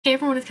Hey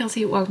everyone, it's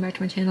Kelsey. Welcome back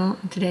to my channel.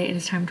 And today it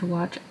is time to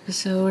watch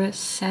episode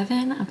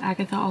 7 of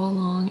Agatha All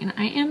Along, and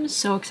I am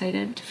so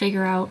excited to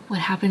figure out what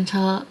happened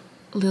to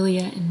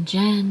Lilia and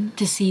Jen,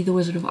 to see the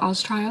Wizard of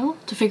Oz trial,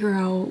 to figure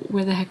out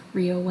where the heck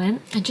Rio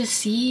went, and just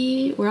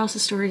see where else the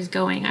story is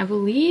going. I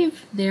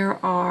believe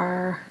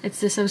it's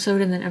this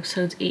episode and then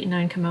episodes 8 and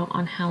 9 come out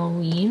on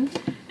Halloween,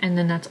 and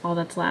then that's all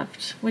that's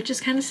left, which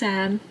is kind of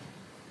sad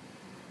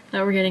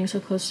that we're getting so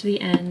close to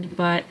the end,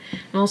 but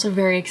I'm also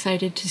very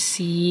excited to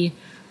see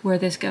where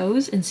this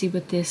goes and see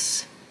what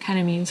this kind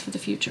of means for the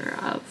future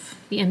of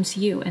the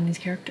MCU and these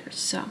characters.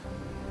 So,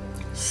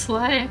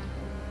 slay.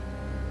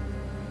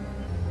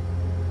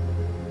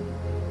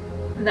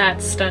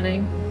 That's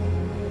stunning.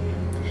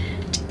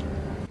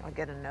 I'll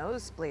get a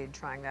nosebleed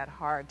trying that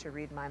hard to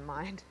read my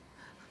mind.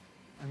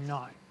 I'm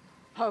not.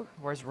 Oh,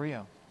 Where's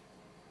Rio?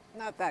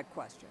 not that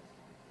question.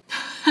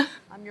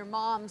 I'm your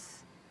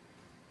mom's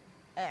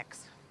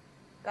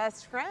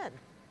ex-best friend.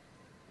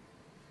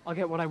 I'll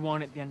get what I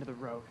want at the end of the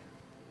road.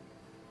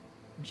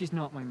 And she's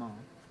not my mom.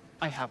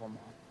 I have a mom.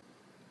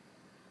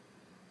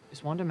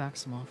 Is Wanda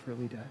Maximoff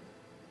really dead?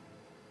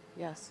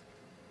 Yes.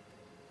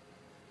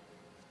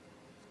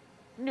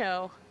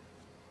 No.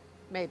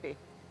 Maybe.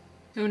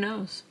 Who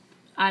knows?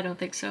 I don't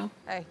think so.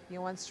 Hey,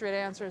 you want straight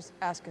answers?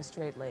 Ask a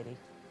straight lady.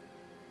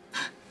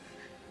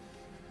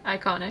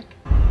 Iconic.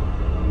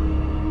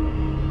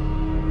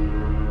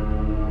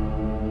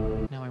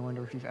 Now I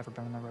wonder if you've ever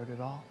been on the road at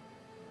all.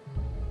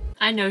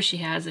 I know she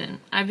hasn't.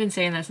 I've been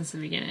saying that since the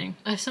beginning.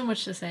 I have so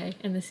much to say,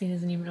 and the scene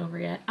isn't even over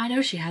yet. I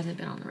know she hasn't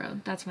been on the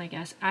road. That's my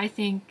guess. I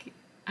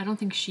don't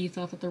think she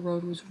thought that the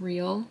road was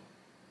real.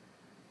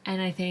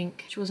 And I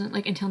think she wasn't,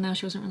 like, until now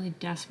she wasn't really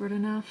desperate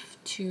enough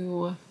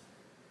to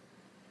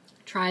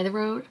try the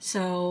road.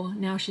 So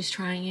now she's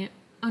trying it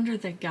under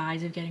the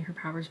guise of getting her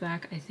powers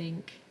back. I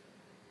think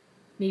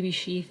maybe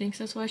she thinks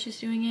that's why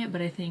she's doing it,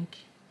 but I think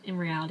in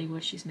reality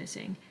what she's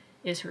missing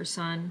is her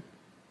son.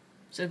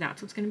 So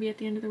that's what's going to be at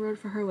the end of the road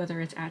for her,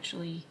 whether it's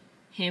actually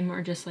him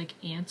or just like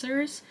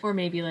answers, or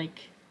maybe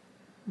like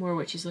more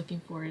what she's looking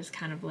for is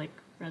kind of like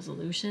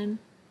resolution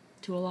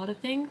to a lot of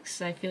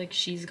things. I feel like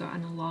she's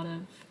gotten a lot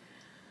of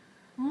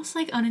almost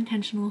like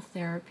unintentional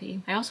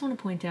therapy. I also want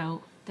to point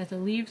out that the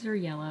leaves are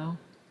yellow,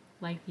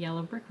 like the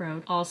yellow brick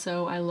road.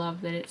 Also, I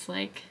love that it's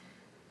like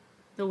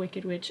the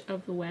Wicked Witch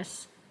of the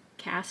West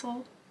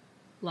castle.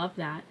 Love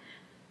that.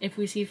 If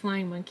we see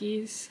flying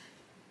monkeys,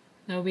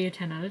 that would be a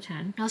 10 out of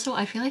 10. Also,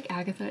 I feel like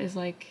Agatha is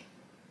like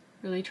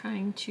really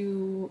trying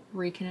to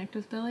reconnect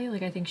with Billy.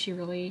 Like, I think she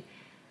really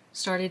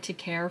started to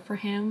care for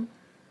him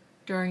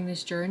during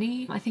this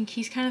journey. I think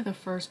he's kind of the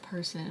first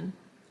person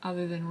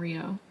other than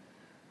Rio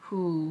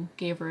who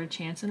gave her a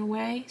chance in a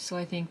way. So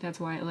I think that's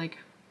why it like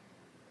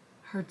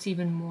hurts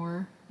even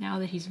more now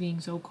that he's being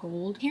so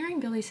cold.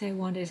 Hearing Billy say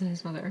Wanda isn't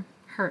his mother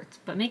hurts,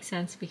 but makes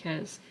sense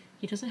because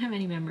he doesn't have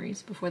any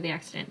memories before the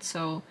accident.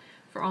 So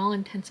for all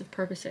intensive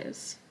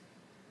purposes,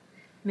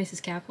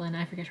 Mrs. Kaplan,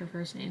 I forget her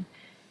first name,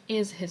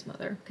 is his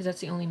mother, because that's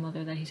the only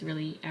mother that he's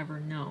really ever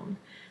known.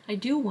 I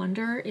do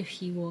wonder if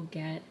he will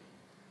get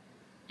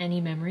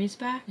any memories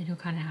back, and he'll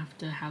kind of have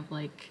to have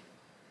like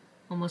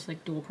almost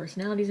like dual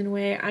personalities in a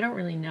way. I don't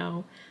really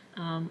know,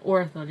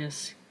 or if they'll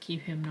just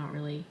keep him not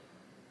really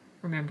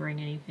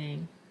remembering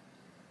anything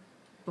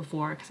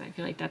before, because I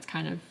feel like that's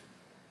kind of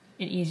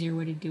an easier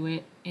way to do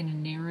it in a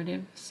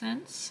narrative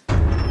sense.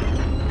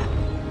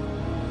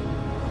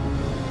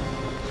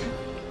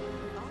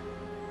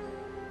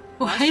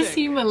 Why is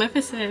he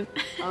Maleficent?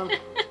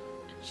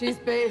 She's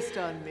based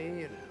on me,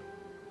 you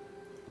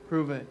know.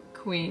 Prove it.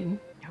 Queen.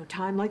 No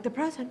time like the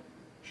present.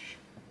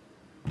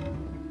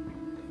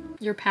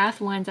 Your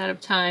path winds out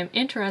of time.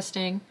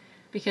 Interesting,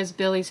 because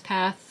Billy's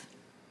path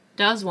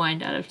does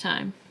wind out of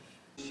time.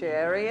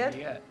 Chariot?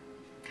 Yeah.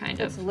 Kind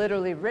It's of.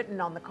 literally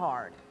written on the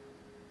card.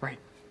 Right.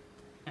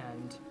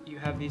 And you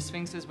have these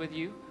sphinxes with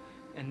you,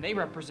 and they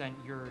represent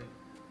your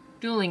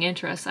Dueling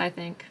interests, I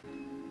think.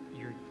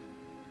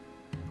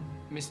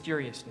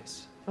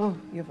 mysteriousness. Oh,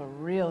 you have a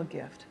real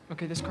gift.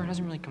 Okay, this card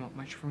doesn't really come up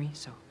much for me,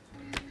 so.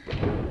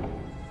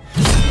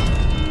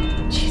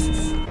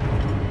 Jesus.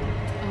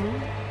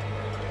 Oh.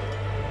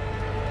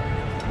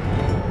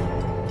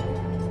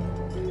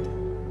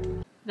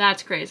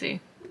 That's crazy.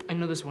 I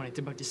know this one, it's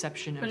about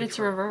deception and But it's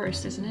betrayal.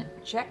 reversed, isn't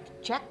it?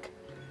 Check, check.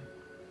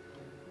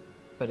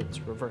 But it's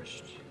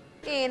reversed.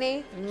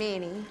 Eeny,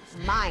 meeny,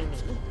 miny.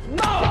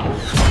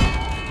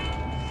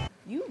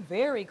 You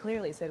very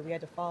clearly said we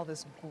had to follow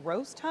this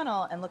gross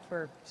tunnel and look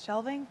for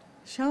shelving.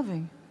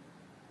 Shelving?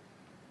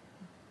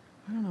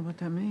 I don't know what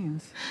that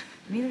means.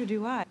 Neither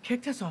do I.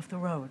 Kicked us off the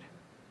road.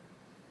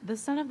 The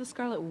son of the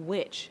Scarlet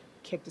Witch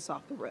kicked us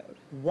off the road.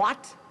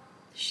 What?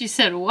 She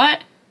said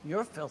what?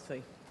 You're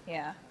filthy.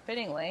 Yeah,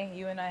 fittingly,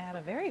 you and I had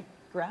a very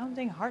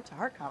grounding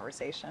heart-to-heart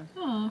conversation.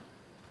 Oh.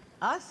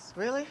 Us?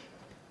 Really?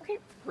 Okay,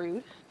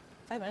 rude.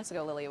 5 minutes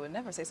ago, Lilia would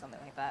never say something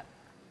like that.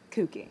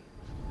 Kooky.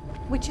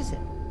 Which is it?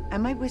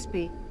 Am I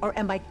wispy or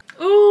am I...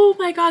 Oh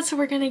my god, so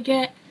we're gonna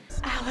get...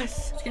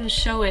 Alice! It's gonna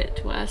show it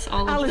to us,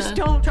 all Alice, of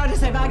the... don't try to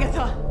save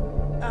Agatha!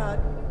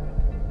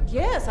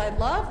 Yes, I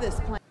love this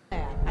plan.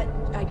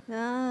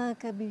 Ah,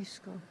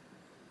 capisco.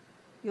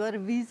 You are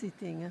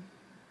visiting.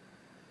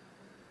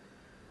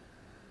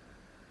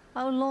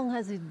 How long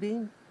has it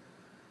been?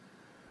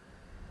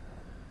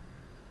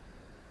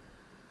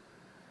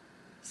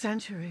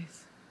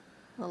 Centuries.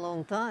 A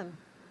long time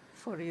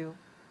for you.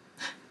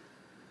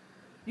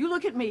 You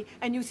look at me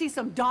and you see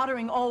some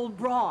doddering old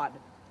broad.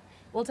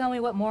 Well, tell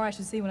me what more I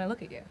should see when I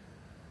look at you.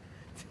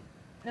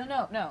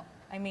 No.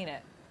 I mean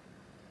it.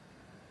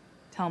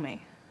 Tell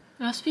me.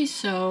 It must be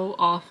so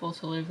awful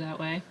to live that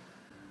way.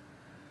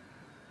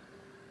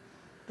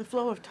 The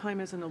flow of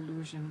time is an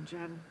illusion,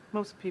 Jen.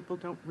 Most people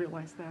don't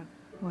realize that.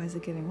 Why is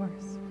it getting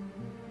worse?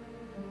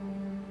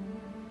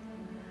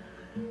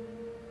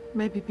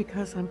 Maybe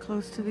because I'm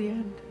close to the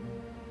end.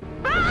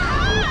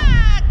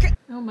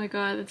 Oh my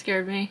god, that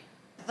scared me.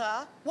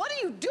 What are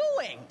you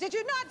doing? Did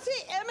you not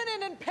see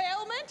imminent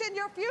impalement in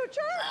your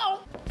future? No.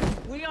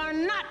 We are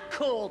not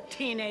cool,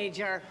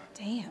 teenager.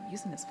 Damn,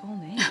 using his full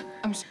name.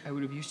 I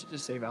would have used it to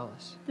save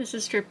Alice. This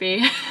is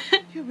trippy.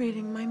 You're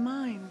reading my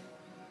mind.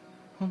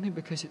 Only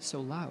because it's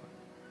so loud.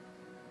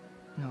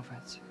 No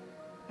offense.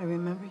 I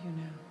remember you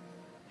now.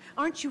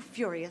 Aren't you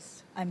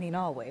furious? I mean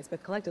always,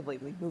 but collectively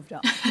we moved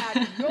on.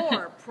 At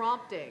your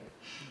prompting,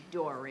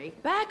 Dory.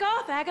 Back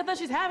off, Agatha,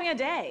 she's having a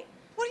day.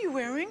 What are you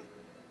wearing?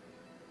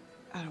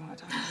 I don't want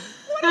to talk about it.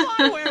 What am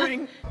I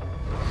wearing?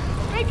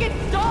 Make it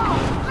stop!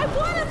 I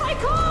won if I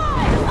could!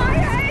 I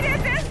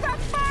hated this the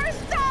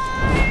first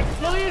time!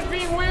 Lily's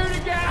being weird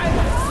again!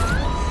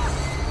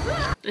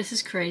 This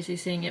is crazy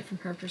seeing it from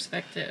her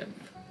perspective.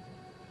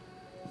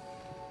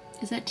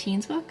 Is that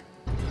Teen's book?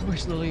 I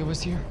wish Lilia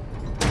was here.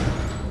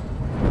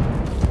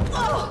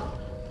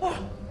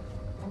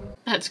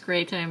 That's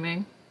great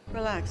timing.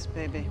 Relax,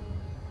 baby.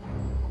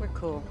 We're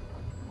cool.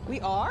 We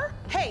are?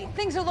 Hey,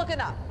 things are looking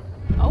up.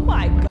 Oh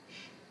my god.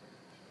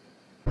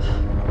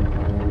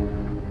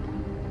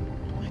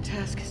 My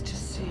task is to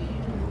see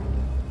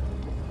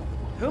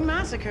who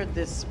massacred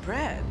this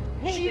spread.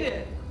 She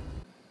did.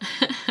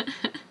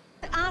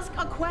 Ask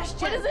a question.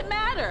 What does it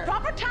matter?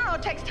 Proper tarot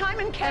takes time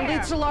and care. And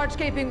leads to large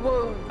gaping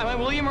wound. Am I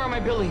William or am I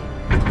Billy?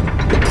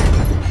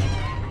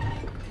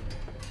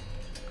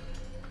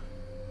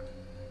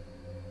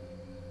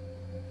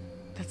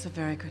 That's a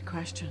very good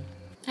question.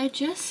 I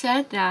just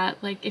said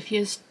that, like, if he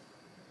is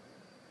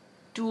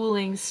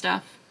dueling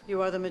stuff.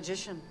 You are the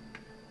magician.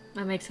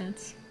 That makes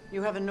sense.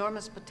 You have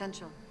enormous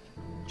potential.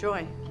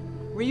 Joy.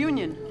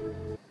 Reunion.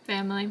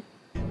 Family.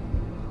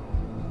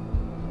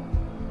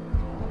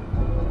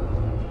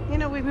 You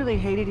know, we really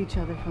hated each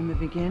other from the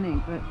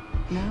beginning, but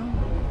now...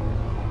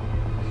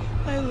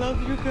 I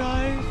love you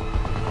guys.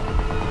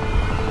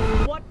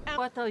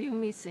 What are you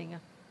missing?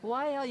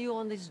 Why are you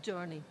on this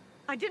journey?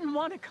 I didn't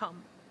want to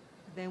come.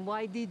 Then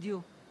why did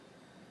you?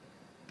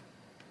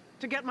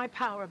 To get my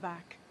power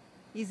back.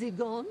 Is it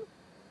gone?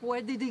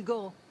 Where did it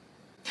go?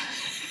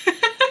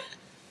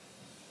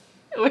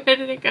 Where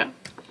did it go?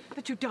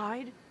 That you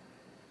died?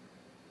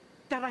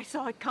 That I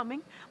saw it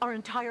coming? Our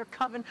entire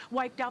coven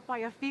wiped out by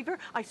a fever?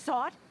 I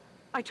saw it?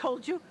 I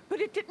told you, but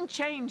it didn't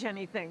change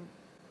anything.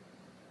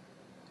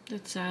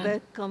 That's sad.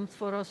 That comes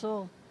for us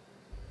all.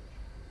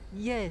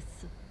 Yes.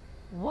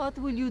 What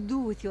will you do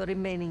with your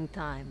remaining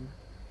time?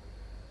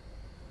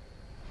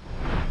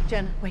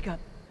 Jen, wake up.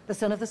 The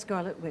son of the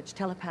Scarlet Witch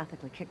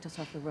telepathically kicked us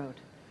off the road.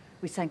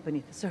 We sank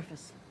beneath the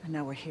surface, and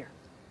now we're here.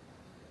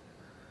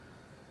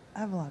 I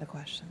have a lot of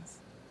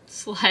questions.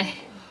 Slay.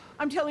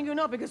 I'm telling you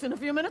now because in a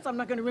few minutes I'm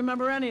not going to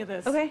remember any of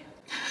this. Okay.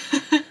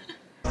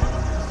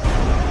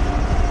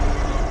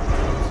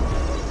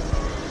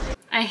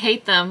 I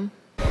hate them.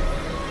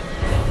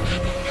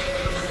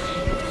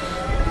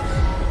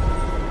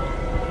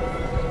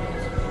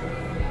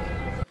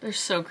 They're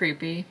so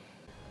creepy.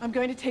 I'm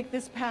going to take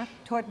this path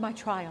toward my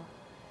trial.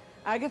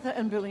 Agatha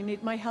and Billy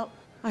need my help.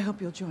 I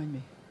hope you'll join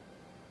me.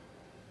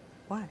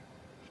 Why?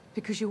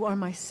 Because you are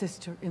my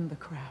sister in the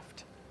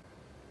craft.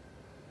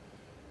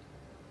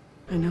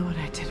 I know what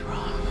I did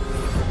wrong.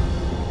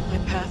 My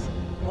path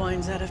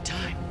winds out of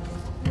time.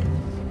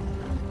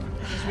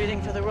 I was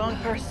reading for the wrong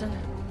person.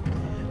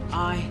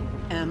 I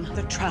am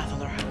the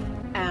Traveler.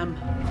 Am.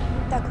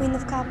 The Queen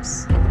of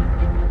Cups.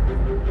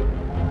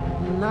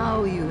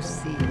 Now you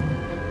see.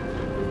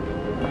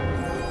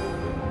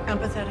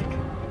 Empathetic.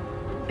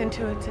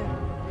 Intuitive.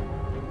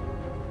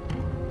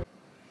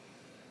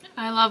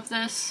 I love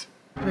this.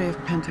 Three of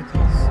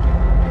Pentacles.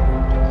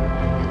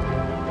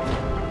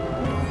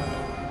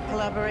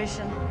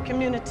 Collaboration.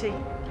 Community.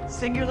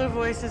 Singular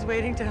voices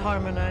waiting to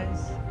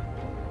harmonize.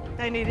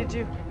 I needed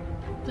you.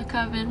 The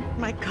coven.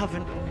 My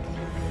coven.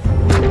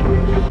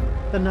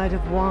 The Knight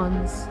of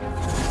Wands.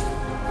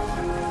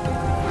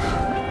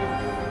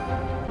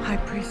 High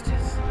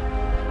Priestess.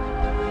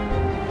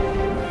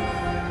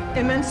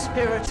 Immense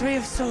Spirit. Three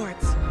of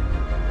Swords.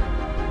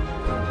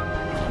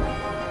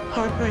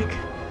 Heartbreak.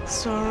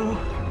 Sorrow.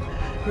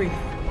 Grief.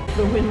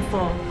 The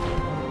Windfall.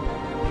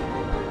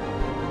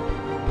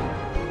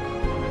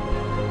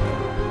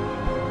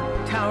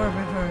 Tower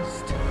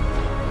reversed.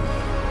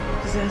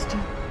 Disaster.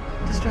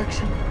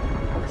 Destruction.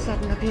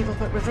 Sudden upheaval,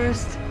 but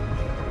reversed.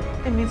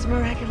 It means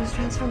miraculous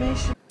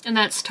transformation. And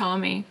that's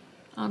Tommy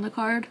on the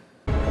card.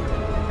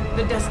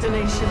 The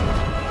destination.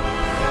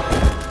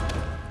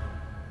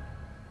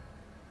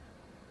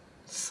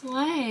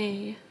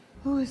 Slay.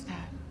 Who is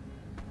that?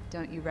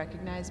 Don't you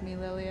recognize me,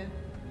 Lilia?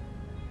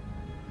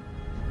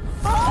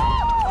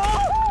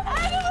 Oh!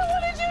 Agatha,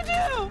 what did you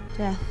do?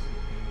 Death.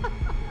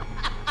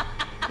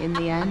 In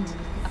the end,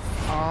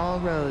 all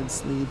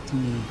roads lead to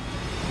me.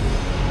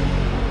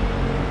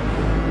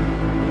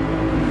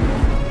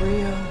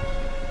 Rio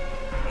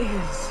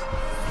is.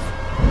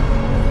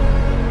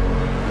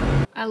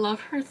 I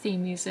love her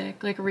theme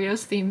music. Like,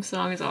 Rio's theme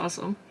song is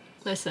awesome.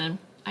 Listen,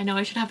 I know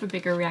I should have a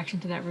bigger reaction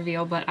to that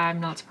reveal, but I'm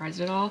not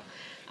surprised at all.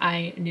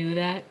 I knew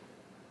that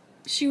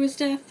she was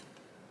Death,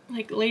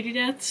 like Lady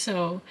Death,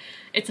 so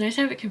it's nice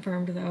to have it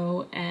confirmed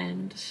though,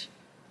 and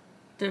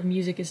the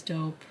music is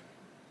dope.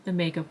 The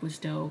makeup was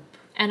dope.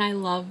 And I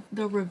love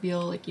the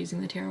reveal, like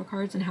using the tarot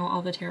cards and how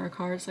all the tarot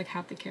cards like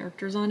have the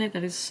characters on it.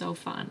 That is so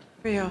fun.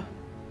 Rio.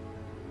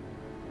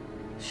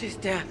 She's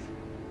Death.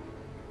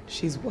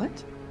 She's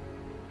what?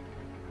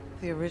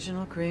 The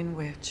original Green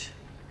Witch.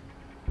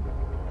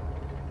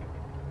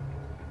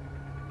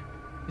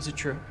 Is it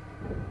true?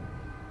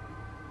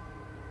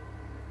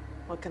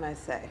 What can I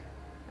say?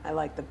 I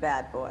like the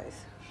bad boys.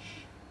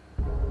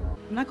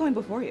 I'm not going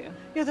before you.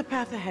 You're the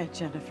path ahead,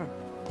 Jennifer.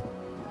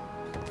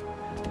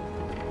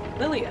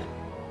 Lilia.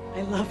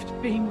 I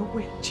loved being a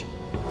witch.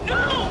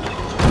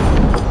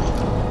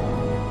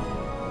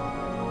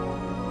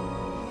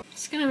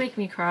 It's gonna make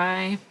me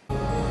cry.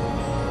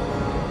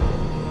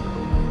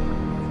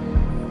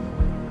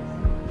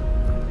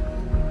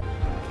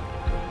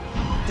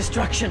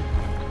 Destruction.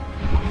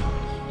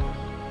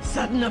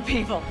 Sudden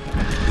upheaval.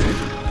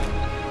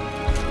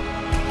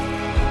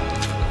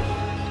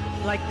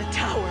 Like the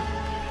tower.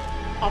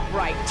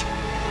 Upright.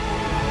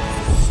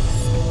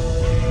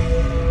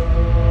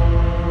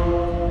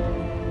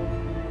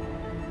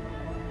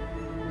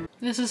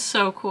 This is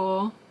so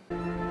cool.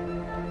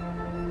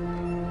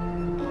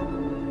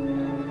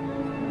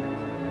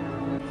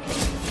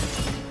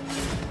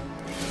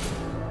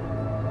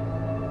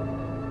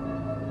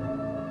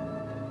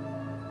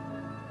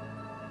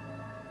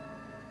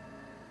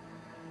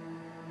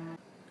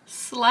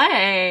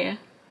 Slay.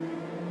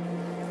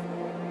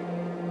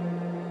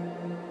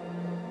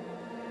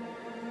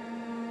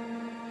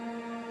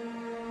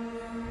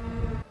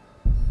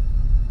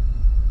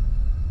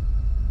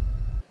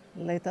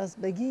 Let us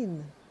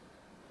begin.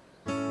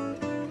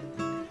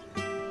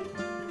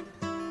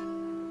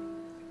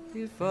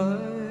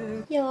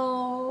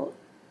 Yo,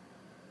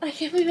 I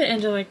can't believe it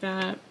ended like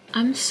that.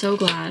 I'm so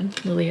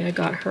glad Lilia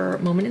got her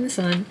moment in the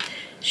sun.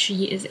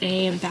 She is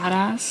a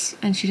badass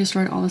and she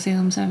destroyed all the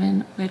Salem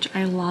 7, which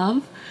I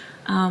love.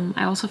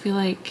 I also feel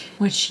like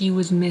what she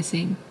was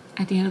missing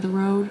at the end of the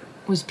road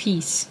was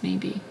peace,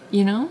 maybe,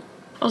 you know?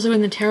 Also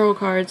in the tarot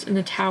cards in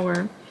the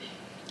tower,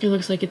 it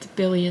looks like it's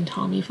Billy and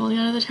Tommy falling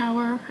out of the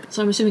tower.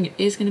 So I'm assuming it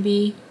is gonna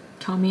be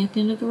Tommy at the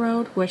end of the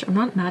road, which I'm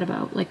not mad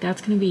about. Like, that's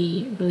gonna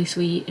be really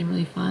sweet and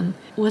really fun.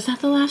 Was that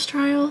the last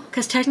trial?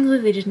 Because technically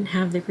they didn't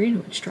have the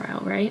Greenwich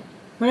trial, right?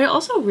 What I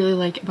also really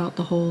like about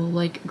the whole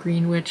like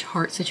Greenwich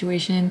heart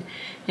situation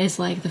is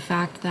like the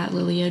fact that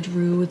Lilia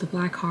drew the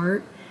black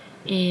heart,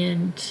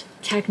 and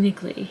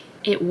technically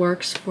it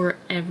works for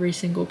every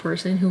single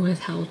person who has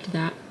held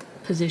that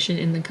position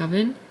in the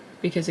coven,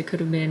 because it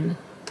could have been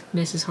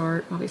Mrs.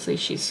 Hart, obviously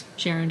she's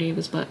Sharon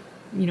Davis, but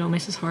you know,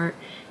 Mrs. Hart,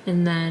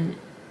 and then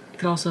it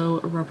could also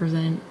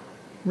represent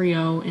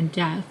Rio and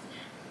Death,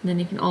 and then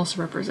it can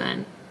also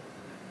represent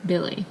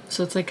Billy.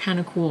 So it's like kind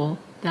of cool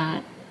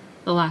that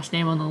the last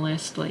name on the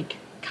list like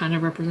kind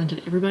of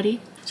represented everybody.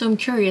 So I'm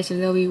curious if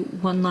there'll be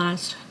one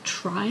last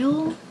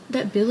trial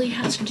that Billy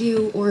has to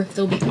do, or if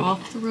they'll be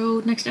off the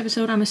road next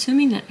episode. I'm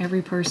assuming that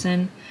every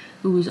person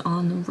who's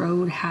on the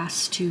road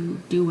has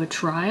to do a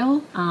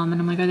trial. And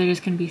I'm like, are they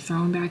just going to be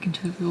thrown back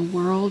into the real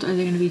world? Are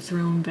they going to be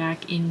thrown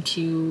back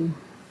into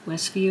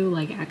Westview,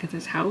 like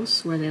Agatha's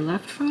house, where they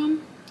left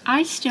from?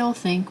 I still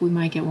think we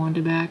might get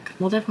Wanda back.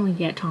 We'll definitely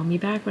get Tommy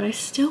back, but I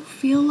still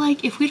feel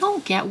like if we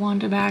don't get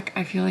Wanda back,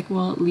 I feel like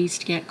we'll at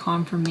least get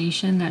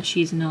confirmation that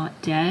she's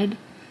not dead.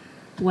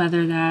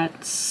 Whether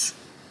that's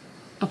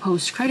a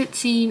post-credit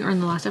scene or in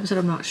the last episode,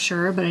 I'm not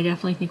sure, but I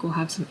definitely think we'll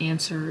have some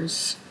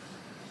answers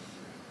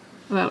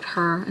about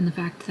her and the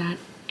fact that,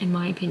 in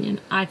my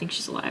opinion, I think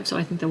she's alive. So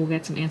I think that we'll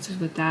get some answers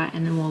with that,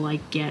 and then we'll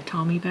like get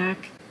Tommy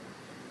back,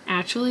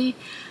 actually.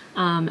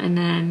 And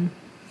then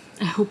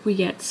I hope we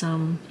get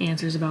some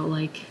answers about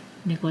like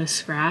Nicholas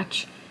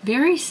Scratch.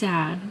 Very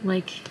sad.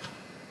 Like,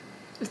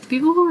 if the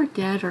people who are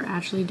dead are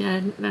actually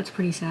dead, that's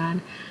pretty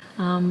sad.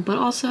 But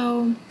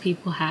also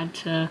people had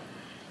to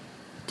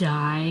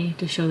die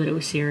to show that it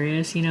was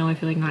serious, you know? I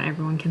feel like not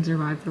everyone can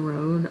survive the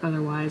road,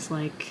 otherwise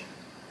like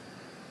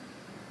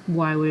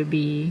why would it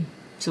be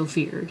so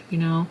feared, you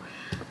know?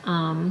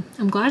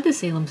 I'm glad the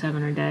Salem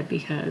 7 are dead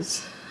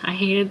because I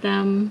hated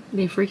them.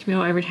 They freaked me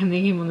out every time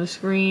they came on the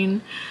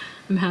screen.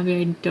 I'm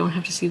happy I don't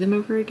have to see them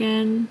ever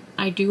again.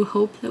 I do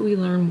hope that we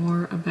learn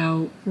more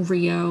about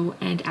Rio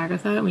and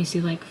Agatha and we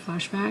see like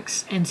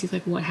flashbacks and see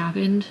like what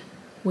happened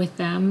with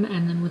them,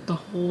 and then with the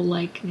whole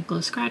like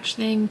Nicholas Scratch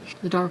thing,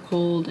 the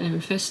Darkhold and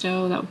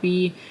Mephisto. That would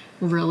be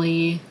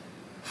really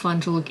fun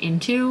to look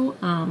into.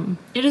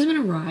 It has been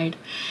a ride,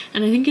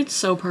 and I think it's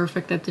so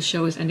perfect that the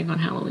show is ending on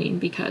Halloween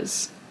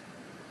because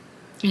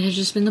it has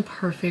just been the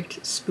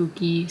perfect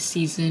spooky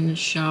season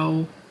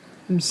show.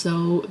 I'm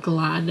so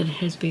glad that it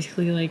has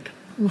basically like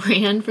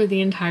ran for the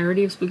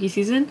entirety of spooky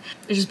season.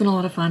 It's just been a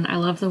lot of fun. I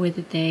love the way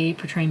that they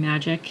portray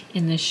magic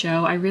in this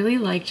show. I really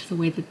liked the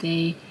way that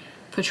they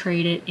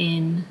portrayed it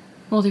in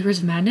Multiverse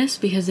of Madness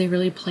because they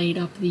really played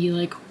up the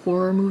like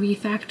horror movie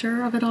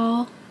factor of it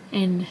all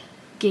and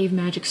gave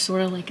magic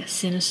sort of like a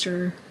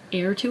sinister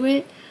air to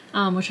it,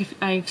 which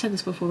I've said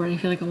this before, but I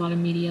feel like a lot of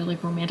media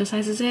like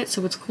romanticizes it,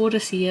 so it's cool to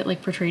see it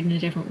like portrayed in a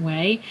different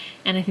way,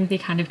 and I think they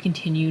kind of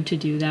continue to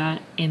do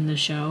that in the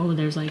show.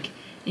 There's like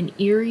an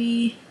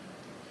eerie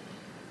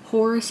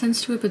horror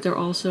sense to it, but there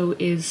also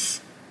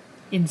is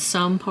in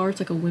some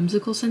parts like a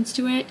whimsical sense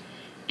to it,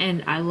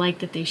 and I like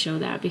that they show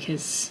that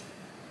because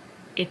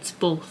it's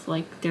both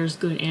like there's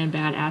good and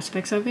bad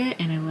aspects of it,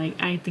 and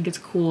I think it's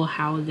cool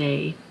how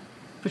they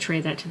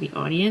portray that to the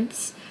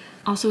audience.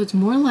 Also, it's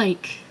more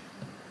like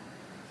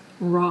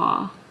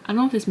raw. I don't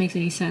know if this makes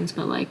any sense,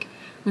 but like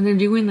when they're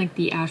doing like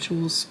the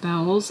actual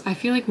spells, I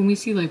feel like when we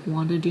see like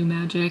Wanda do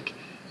magic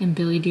and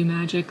Billy do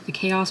magic, the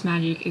chaos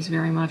magic is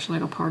very much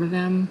like a part of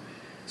them,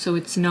 so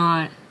it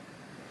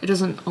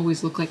doesn't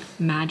always look like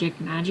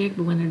magic,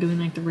 but when they're doing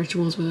like the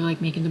rituals where they're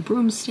like making the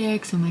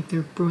broomsticks and like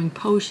they're brewing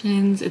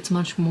potions, it's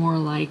much more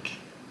like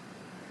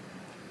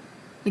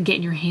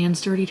getting your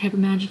hands dirty type of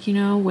magic, you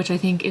know, which I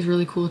think is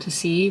really cool to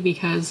see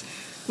because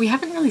we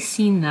haven't really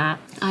seen that,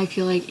 I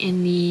feel like,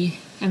 in the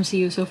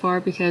MCU so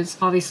far, because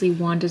obviously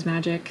Wanda's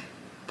magic,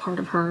 part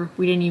of her,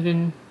 we didn't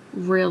even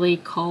really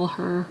call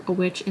her a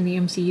witch in the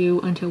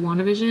MCU until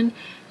WandaVision,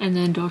 and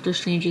then Doctor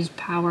Strange's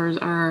powers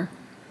are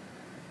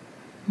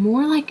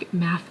more like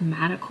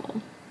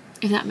mathematical,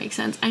 if that makes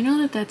sense. I know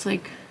that that's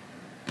like,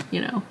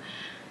 you know,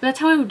 that's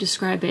how I would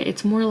describe it.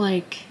 It's more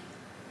like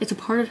it's a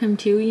part of him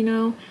too, you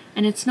know,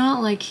 and it's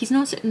not like he's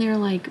not sitting there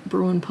like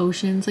brewing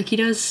potions. Like he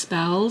does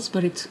spells,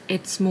 but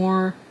it's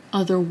more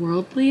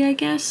otherworldly, I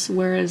guess,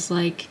 whereas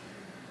like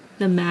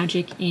the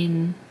magic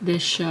in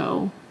this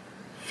show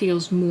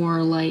feels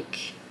more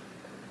like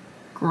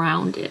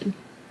grounded.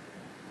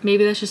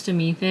 Maybe that's just a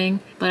me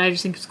thing, but I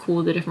just think it's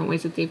cool the different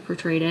ways that they've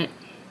portrayed it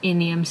in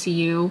the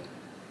MCU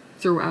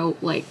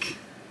throughout like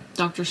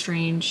Doctor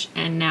Strange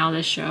and now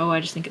this show.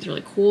 I just think it's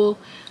really cool,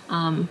 but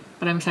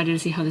I'm excited to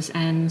see how this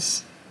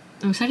ends.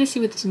 I'm excited to see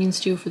what this means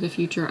too for the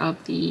future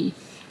of the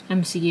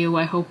MCU.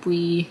 I hope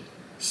we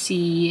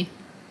see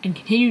and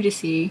continue to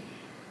see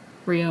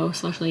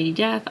Rio/Lady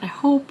Death. I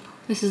hope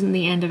this isn't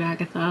the end of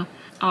Agatha.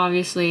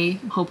 Obviously,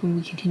 I'm hoping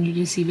we continue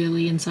to see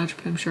Billy and such,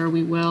 but I'm sure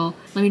we will.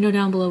 Let me know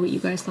down below what you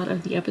guys thought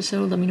of the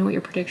episode. Let me know what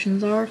your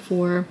predictions are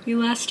for the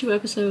last 2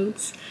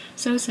 episodes.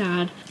 So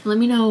sad. Let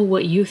me know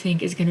what you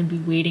think is going to be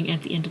waiting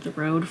at the end of the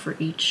road for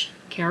each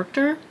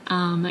character.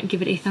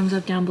 Give it a thumbs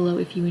up down below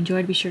if you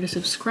enjoyed. Be sure to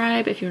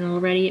subscribe if you're not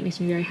already. It makes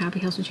me very happy.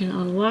 Helps my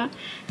channel out a lot.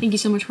 Thank you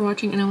so much for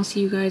watching, and I will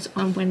see you guys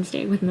on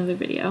Wednesday with another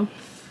video.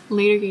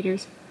 Later,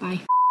 Gators.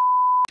 Bye.